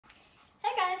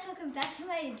welcome back to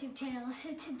my YouTube channel. So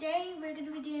today we're going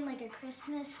to be doing like a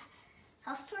Christmas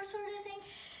house tour sort of thing.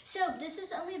 So this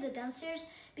is only the downstairs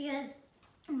because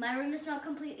my room is not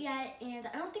complete yet and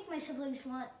I don't think my siblings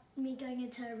want me going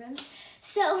into our rooms.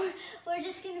 So we're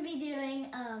just going to be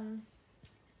doing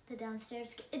the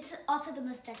downstairs. It's also the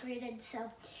most decorated,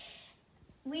 so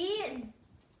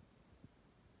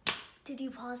did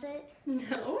you pause it?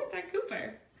 No, it's at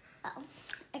Cooper. Oh,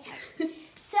 okay.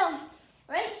 So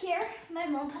right here, my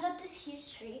mom put up this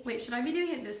huge tree. Wait, should I be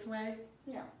doing it this way?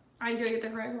 No. I'm doing it the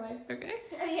right way, okay?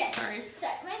 Okay. Sorry.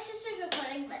 Sorry, my sister's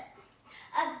recording, but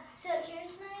so here's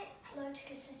my large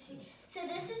Christmas tree. So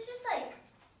this is just like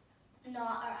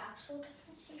not our actual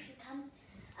Christmas tree. If you come,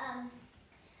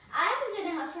 I haven't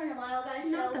done a house tour in a while, guys.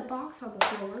 Not so the box on the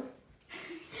floor.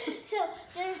 so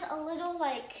there's a little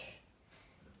like,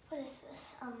 what is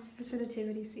this? It's a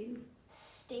nativity scene.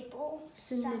 Staple.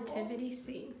 It's a nativity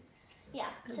scene. Yeah.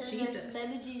 Of So Jesus.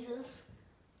 there's baby Jesus,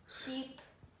 sheep,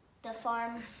 the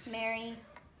farm, Mary.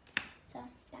 So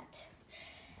that.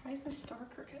 Why is the star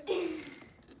crooked?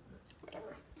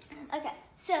 Whatever. Okay.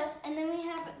 So and then we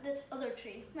have this other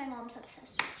tree. My mom's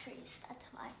obsessed with trees. That's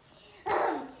why.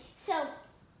 So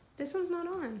This one's not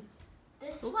on.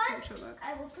 this Oh, one don't show that.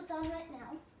 I will put on right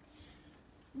now.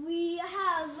 We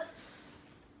have.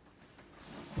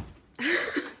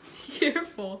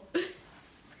 Careful. If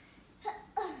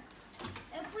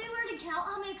we were to count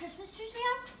how many Christmas trees we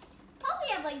have, probably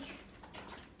have like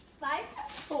 5.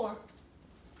 4.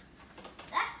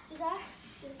 That is our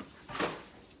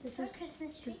This our is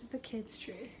Christmas tree. This is the kids'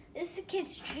 tree. This is the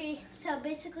kids' tree. So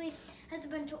basically, it has a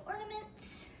bunch of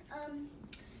ornaments,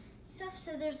 stuff.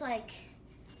 So there's like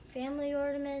family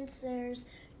ornaments. There's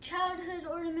childhood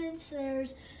ornaments.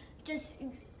 There's just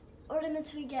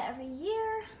ornaments we get every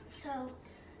year. So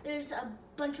there's a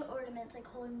bunch of ornaments, like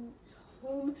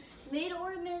homemade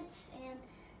ornaments and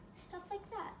stuff like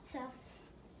that. So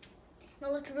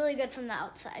it looks really good from the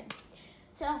outside.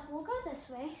 So we'll go this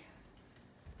way.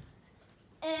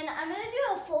 And I'm gonna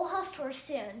do a full house tour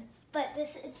soon, but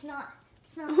it's not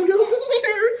Oh no, the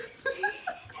mirror!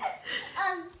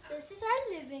 this is our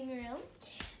living room.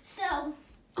 So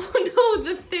Oh no,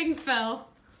 the thing fell.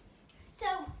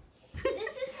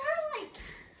 this is her like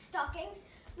stockings.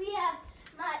 We have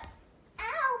my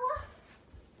ow.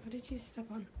 What did you step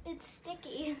on? It's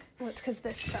sticky. Well, it's because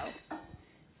this fell.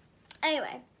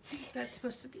 Anyway, That's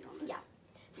supposed to be on. yeah.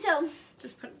 So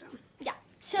Just put it down. yeah.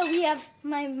 So we have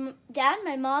my dad,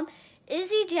 my mom,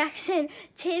 Izzy, Jackson,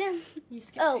 Tatum. You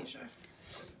skipped Oh. Tasia.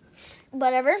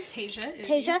 Whatever. Tasia.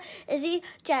 Tasia, Izzy,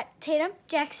 Tatum,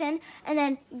 Jackson, and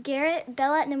then Garrett,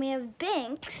 Bella, and then we have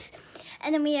Banks,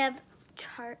 and then we have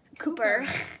Cooper.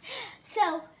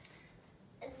 So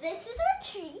this is our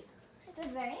tree. It's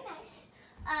very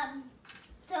nice.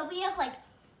 So we have like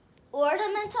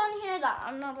ornaments on here that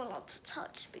I'm not allowed to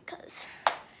touch because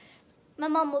my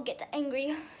mom will get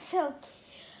angry. So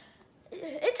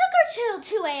it took her till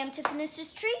 2 a.m. to finish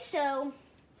this tree. So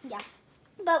yeah.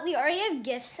 But we already have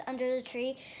gifts under the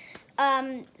tree.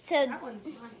 So That one's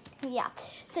mine. yeah.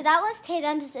 So that was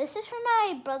Tatum's. This is from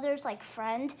my brother's like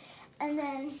friend, and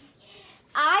then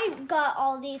I got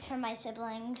all these from my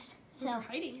siblings. So They're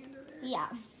hiding under there. yeah.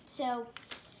 So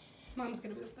Mom's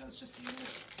gonna move those just so you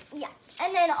know. yeah.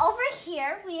 And then over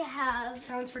here we have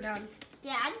That one's for Dad.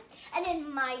 Dad, and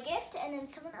then my gift, and then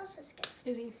someone else's gift.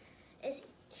 Izzy. Izzy.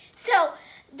 So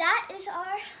that is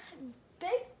our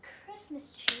big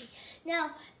Christmas tree.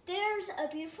 Now there's a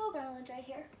beautiful garland right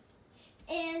here,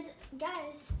 and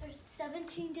guys, there's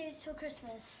 17 days till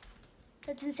Christmas.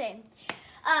 That's insane.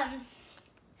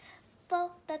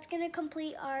 Well, that's gonna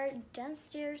complete our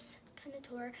downstairs kind of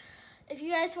tour. If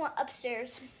you guys want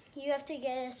upstairs, you have to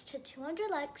get us to 200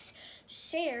 likes,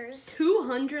 shares.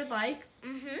 200 likes.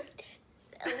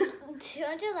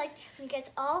 200 likes. You guys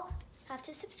all have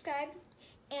to subscribe,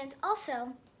 and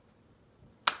also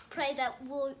pray that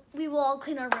we will all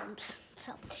clean our rooms.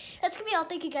 So that's gonna be all.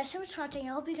 Thank you guys so much for watching.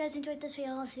 I hope you guys enjoyed this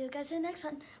video. I'll see you guys in the next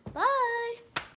one. Bye.